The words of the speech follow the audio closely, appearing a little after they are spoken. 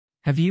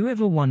Have you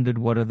ever wondered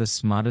what are the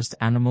smartest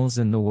animals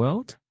in the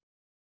world?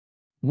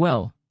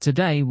 Well,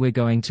 today we're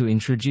going to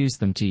introduce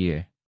them to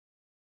you.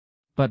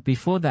 But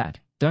before that,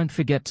 don't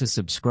forget to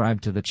subscribe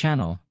to the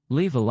channel,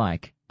 leave a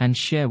like, and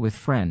share with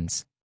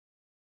friends.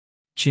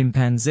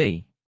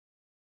 Chimpanzee.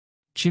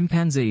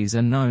 Chimpanzees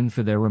are known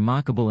for their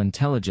remarkable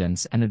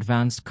intelligence and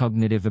advanced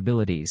cognitive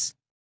abilities.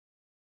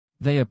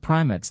 They are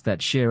primates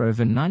that share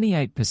over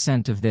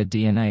 98% of their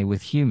DNA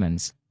with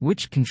humans,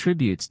 which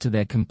contributes to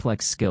their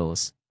complex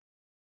skills.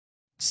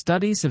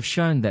 Studies have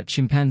shown that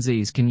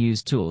chimpanzees can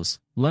use tools,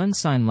 learn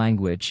sign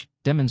language,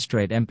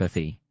 demonstrate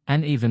empathy,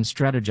 and even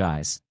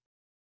strategize.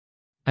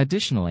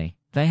 Additionally,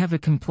 they have a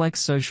complex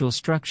social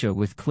structure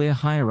with clear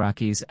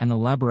hierarchies and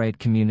elaborate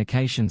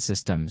communication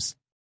systems.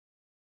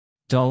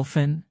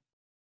 Dolphin.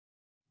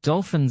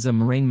 Dolphins are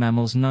marine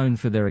mammals known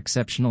for their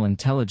exceptional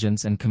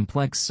intelligence and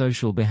complex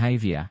social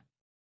behavior.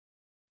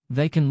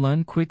 They can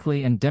learn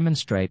quickly and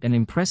demonstrate an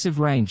impressive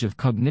range of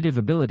cognitive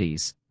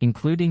abilities,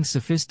 including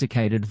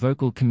sophisticated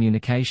vocal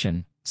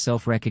communication,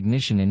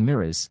 self-recognition in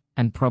mirrors,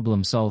 and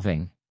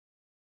problem-solving.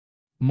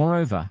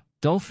 Moreover,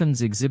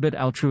 dolphins exhibit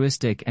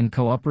altruistic and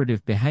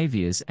cooperative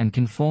behaviors and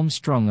can form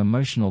strong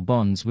emotional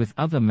bonds with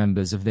other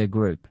members of their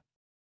group.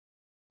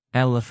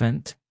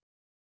 Elephant.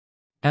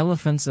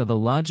 Elephants are the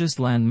largest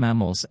land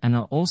mammals and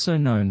are also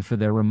known for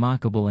their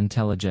remarkable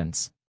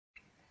intelligence.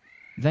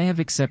 They have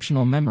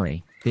exceptional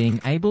memory,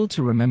 being able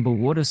to remember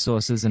water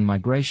sources and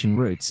migration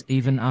routes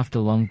even after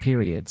long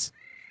periods.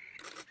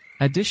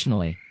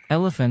 Additionally,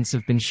 elephants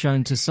have been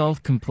shown to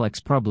solve complex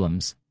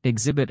problems,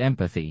 exhibit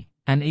empathy,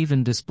 and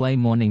even display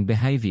mourning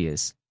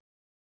behaviors.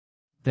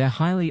 Their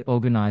highly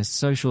organized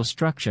social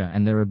structure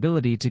and their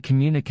ability to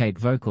communicate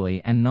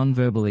vocally and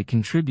non-verbally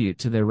contribute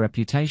to their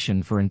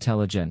reputation for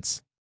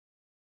intelligence.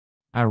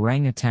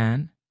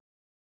 Orangutan.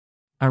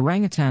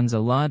 Orangutans are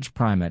large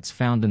primates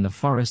found in the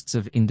forests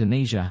of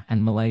Indonesia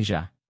and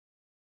Malaysia.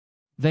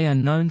 They are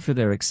known for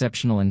their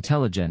exceptional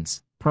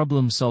intelligence,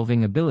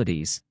 problem-solving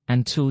abilities,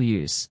 and tool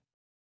use.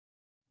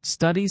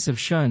 Studies have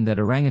shown that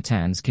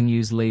orangutans can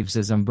use leaves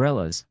as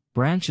umbrellas,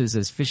 branches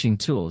as fishing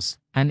tools,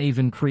 and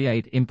even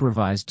create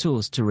improvised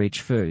tools to reach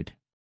food.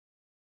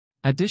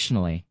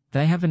 Additionally,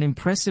 they have an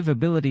impressive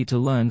ability to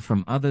learn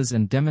from others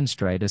and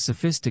demonstrate a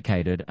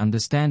sophisticated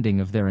understanding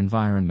of their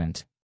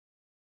environment.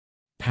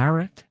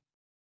 Parrot.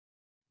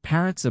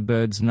 Parrots are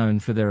birds known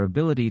for their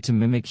ability to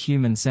mimic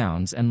human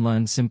sounds and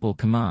learn simple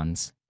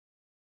commands.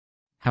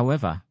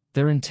 However,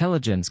 their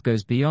intelligence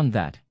goes beyond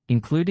that,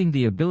 including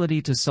the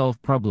ability to solve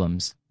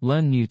problems,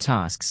 learn new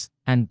tasks,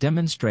 and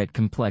demonstrate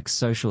complex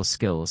social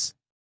skills.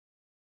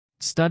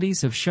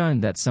 Studies have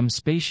shown that some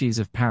species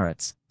of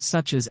parrots,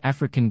 such as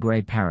African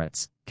grey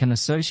parrots, can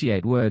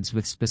associate words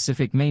with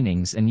specific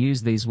meanings and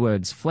use these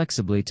words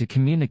flexibly to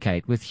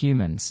communicate with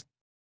humans.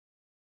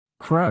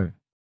 Crow.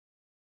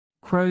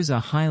 Crows are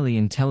highly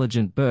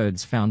intelligent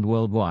birds found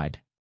worldwide.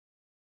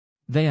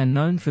 They are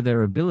known for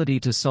their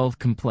ability to solve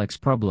complex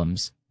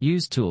problems,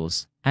 use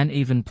tools, and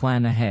even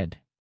plan ahead.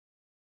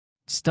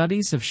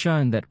 Studies have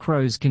shown that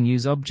crows can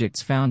use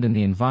objects found in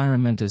the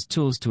environment as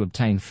tools to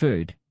obtain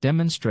food,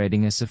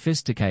 demonstrating a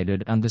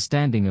sophisticated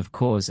understanding of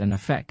cause and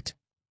effect.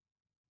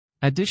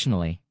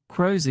 Additionally,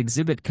 crows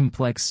exhibit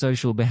complex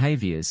social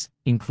behaviors,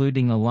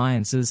 including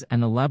alliances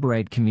and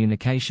elaborate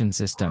communication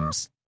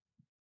systems.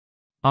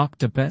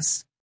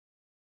 Octopus.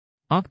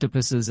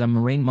 Octopuses are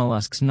marine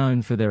mollusks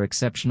known for their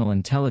exceptional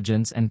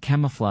intelligence and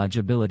camouflage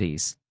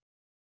abilities.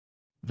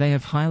 They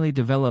have highly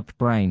developed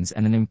brains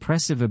and an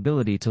impressive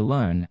ability to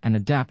learn and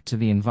adapt to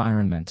the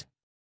environment.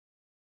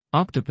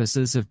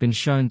 Octopuses have been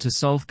shown to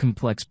solve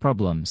complex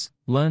problems,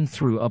 learn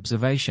through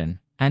observation,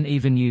 and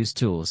even use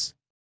tools.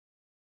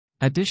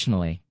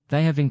 Additionally,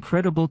 they have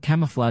incredible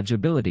camouflage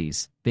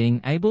abilities, being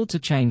able to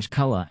change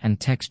color and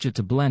texture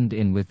to blend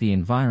in with the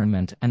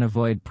environment and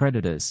avoid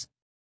predators.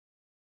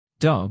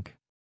 Dog.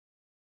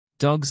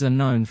 Dogs are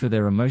known for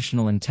their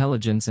emotional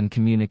intelligence and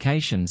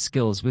communication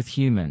skills with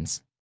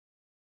humans.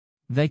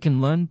 They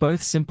can learn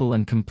both simple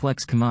and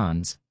complex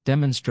commands,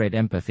 demonstrate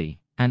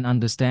empathy, and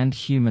understand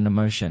human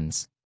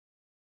emotions.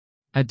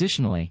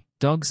 Additionally,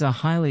 dogs are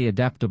highly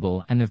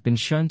adaptable and have been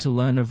shown to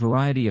learn a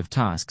variety of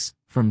tasks,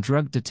 from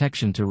drug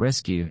detection to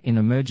rescue in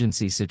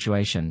emergency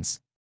situations.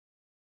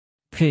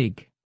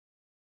 Pig.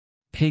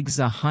 Pigs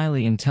are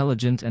highly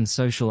intelligent and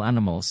social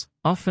animals,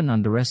 often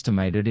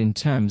underestimated in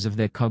terms of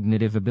their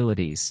cognitive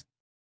abilities.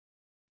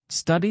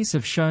 Studies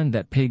have shown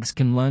that pigs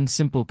can learn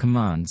simple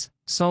commands,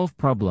 solve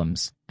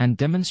problems, and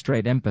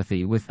demonstrate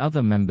empathy with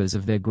other members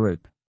of their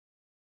group.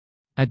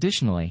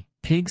 Additionally,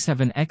 pigs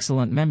have an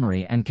excellent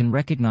memory and can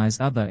recognize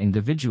other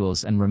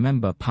individuals and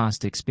remember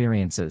past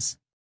experiences.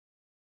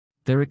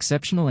 Their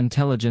exceptional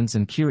intelligence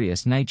and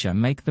curious nature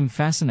make them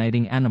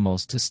fascinating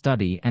animals to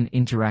study and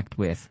interact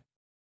with.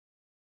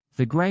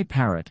 The grey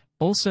parrot,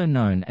 also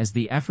known as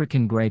the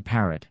African grey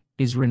parrot,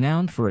 is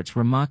renowned for its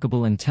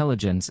remarkable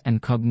intelligence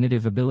and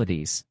cognitive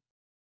abilities.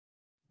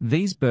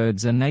 These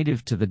birds are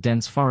native to the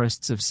dense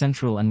forests of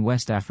Central and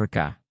West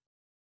Africa.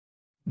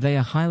 They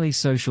are highly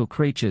social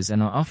creatures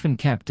and are often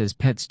kept as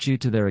pets due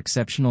to their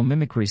exceptional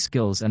mimicry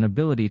skills and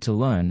ability to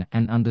learn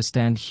and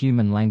understand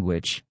human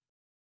language.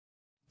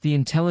 The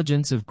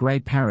intelligence of gray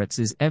parrots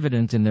is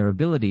evident in their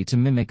ability to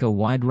mimic a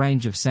wide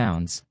range of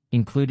sounds,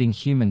 including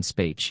human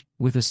speech,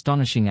 with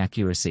astonishing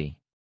accuracy.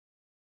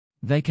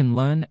 They can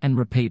learn and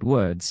repeat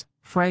words,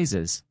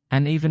 phrases,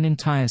 and even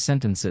entire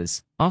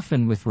sentences,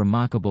 often with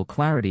remarkable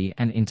clarity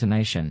and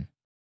intonation.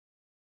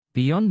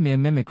 Beyond mere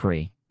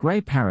mimicry,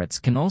 gray parrots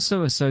can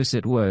also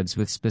associate words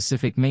with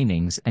specific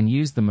meanings and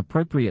use them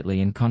appropriately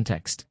in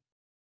context.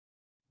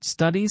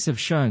 Studies have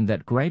shown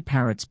that gray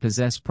parrots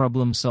possess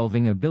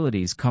problem-solving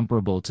abilities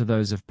comparable to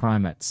those of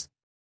primates.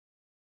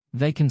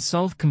 They can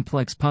solve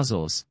complex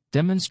puzzles,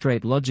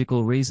 demonstrate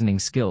logical reasoning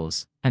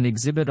skills, and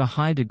exhibit a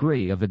high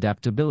degree of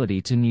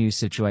adaptability to new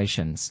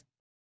situations.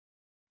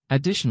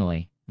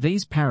 Additionally,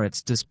 these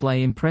parrots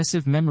display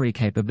impressive memory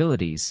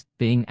capabilities,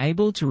 being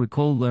able to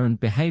recall learned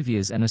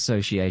behaviors and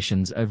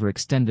associations over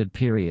extended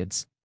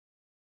periods.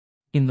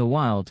 In the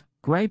wild,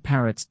 gray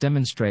parrots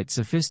demonstrate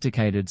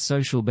sophisticated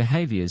social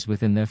behaviors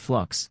within their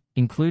flocks,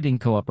 including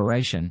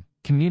cooperation,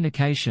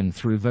 communication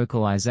through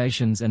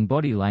vocalizations and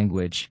body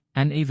language,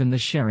 and even the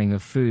sharing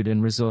of food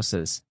and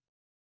resources.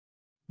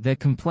 Their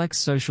complex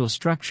social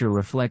structure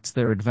reflects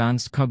their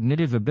advanced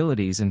cognitive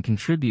abilities and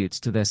contributes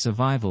to their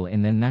survival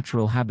in their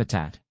natural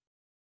habitat.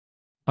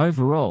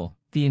 Overall,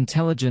 the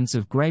intelligence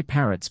of gray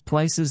parrots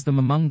places them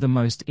among the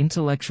most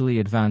intellectually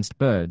advanced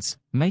birds,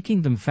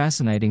 making them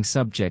fascinating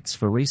subjects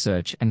for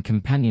research and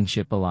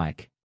companionship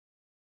alike.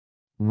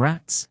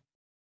 Rats.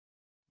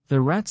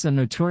 The rats are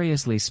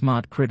notoriously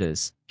smart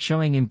critters,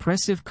 showing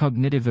impressive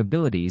cognitive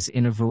abilities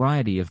in a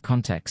variety of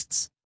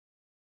contexts.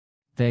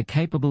 They are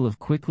capable of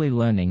quickly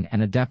learning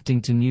and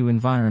adapting to new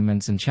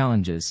environments and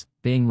challenges,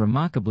 being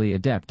remarkably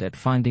adept at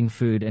finding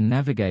food and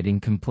navigating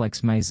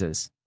complex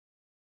mazes.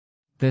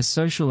 Their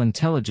social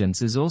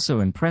intelligence is also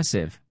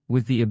impressive,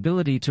 with the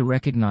ability to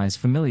recognize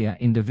familiar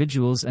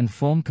individuals and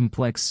form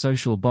complex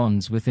social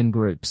bonds within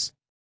groups.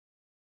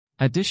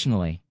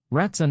 Additionally,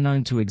 rats are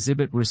known to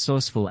exhibit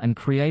resourceful and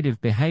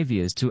creative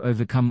behaviors to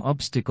overcome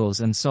obstacles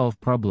and solve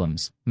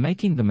problems,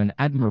 making them an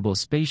admirable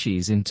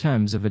species in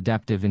terms of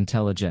adaptive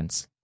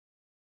intelligence.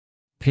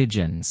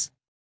 Pigeons.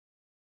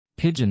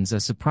 Pigeons are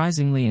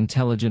surprisingly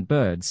intelligent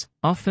birds,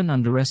 often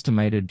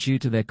underestimated due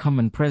to their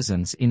common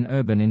presence in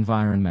urban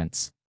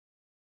environments.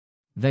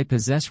 They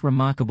possess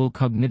remarkable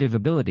cognitive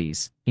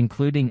abilities,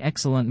 including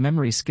excellent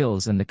memory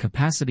skills and the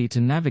capacity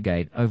to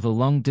navigate over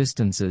long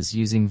distances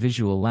using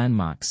visual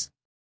landmarks.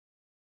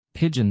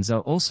 Pigeons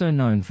are also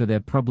known for their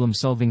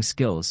problem-solving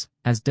skills,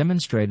 as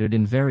demonstrated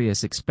in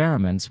various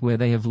experiments where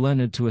they have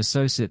learned to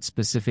associate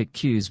specific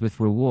cues with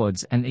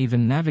rewards and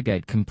even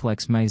navigate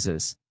complex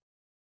mazes.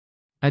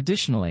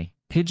 Additionally,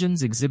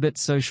 pigeons exhibit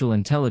social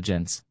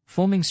intelligence,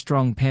 forming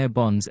strong pair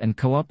bonds and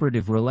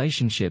cooperative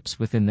relationships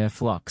within their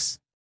flocks.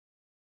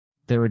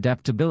 Their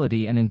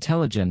adaptability and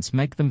intelligence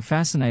make them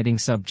fascinating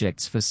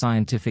subjects for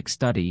scientific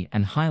study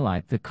and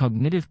highlight the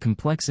cognitive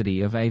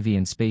complexity of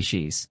avian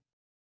species.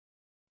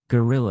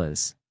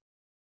 Gorillas.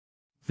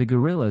 The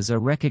gorillas are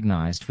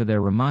recognized for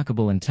their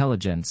remarkable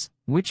intelligence,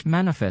 which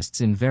manifests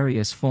in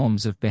various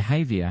forms of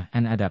behavior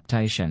and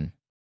adaptation.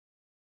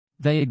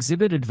 They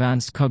exhibit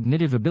advanced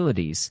cognitive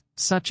abilities,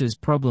 such as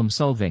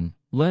problem-solving,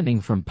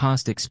 learning from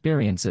past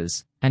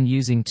experiences, and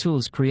using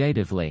tools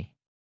creatively.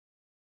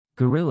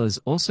 Gorillas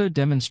also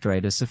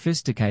demonstrate a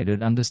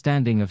sophisticated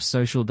understanding of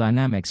social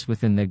dynamics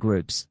within their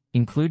groups,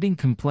 including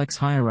complex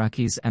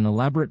hierarchies and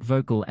elaborate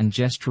vocal and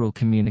gestural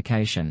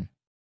communication.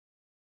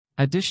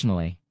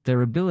 Additionally,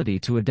 their ability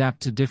to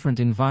adapt to different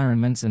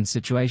environments and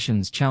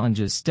situations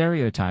challenges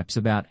stereotypes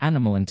about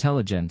animal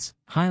intelligence,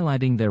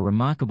 highlighting their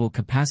remarkable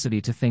capacity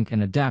to think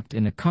and adapt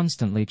in a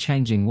constantly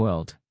changing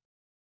world.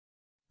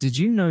 Did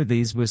you know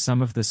these were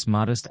some of the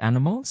smartest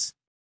animals?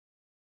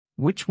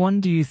 Which one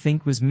do you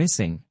think was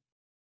missing?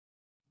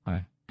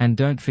 Oh, and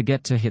don't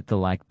forget to hit the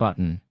like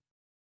button.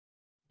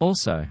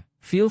 Also,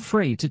 feel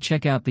free to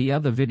check out the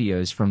other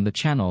videos from the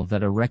channel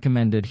that are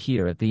recommended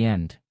here at the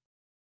end.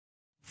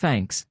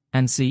 Thanks,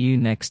 and see you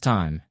next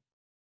time.